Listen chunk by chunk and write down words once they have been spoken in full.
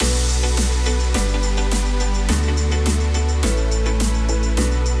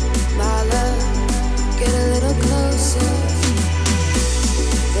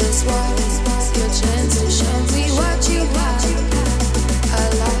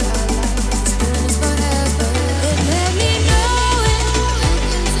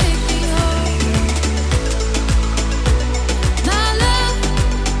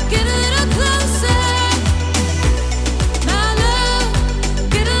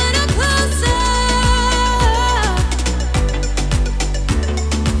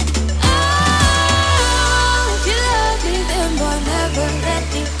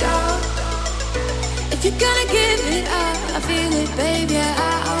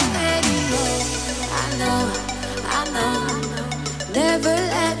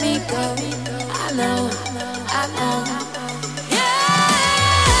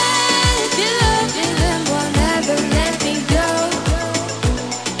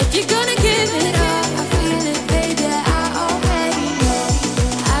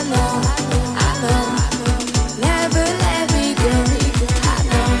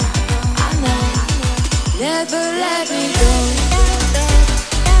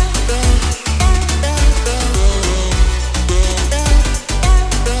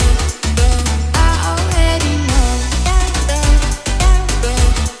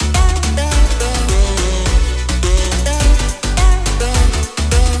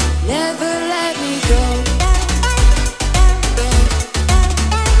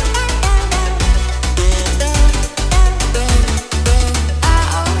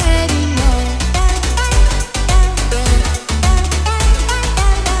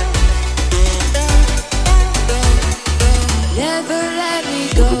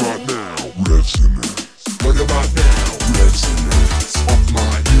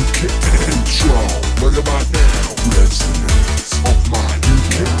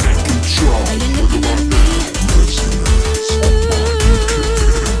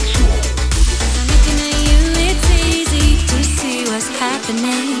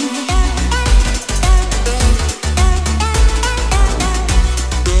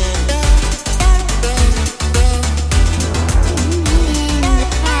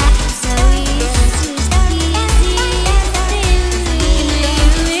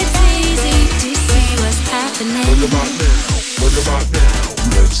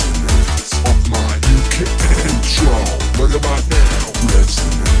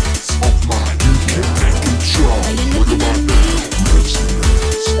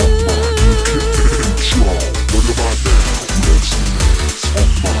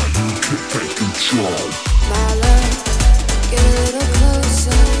My love, get a little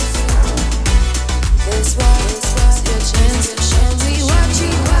closer. This was your chance to show me what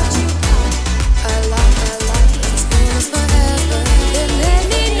you are. A lot, it's been us forever. Then let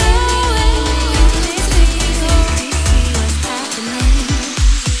me know when it's easy to see what's happening.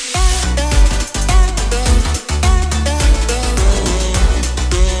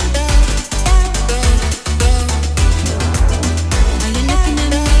 Are you looking at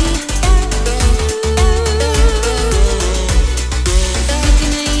me?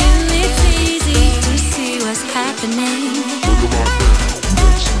 Looking at you, it's easy to see what's happening.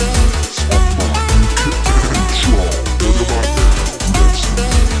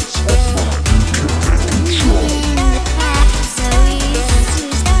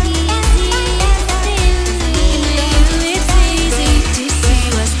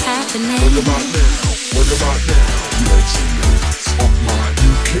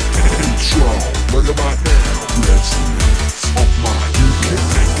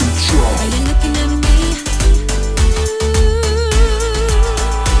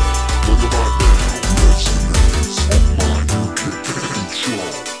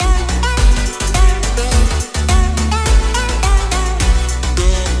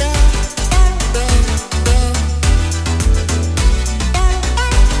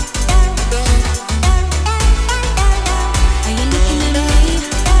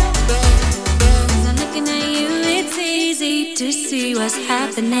 To see what's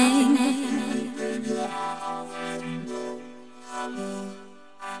happening.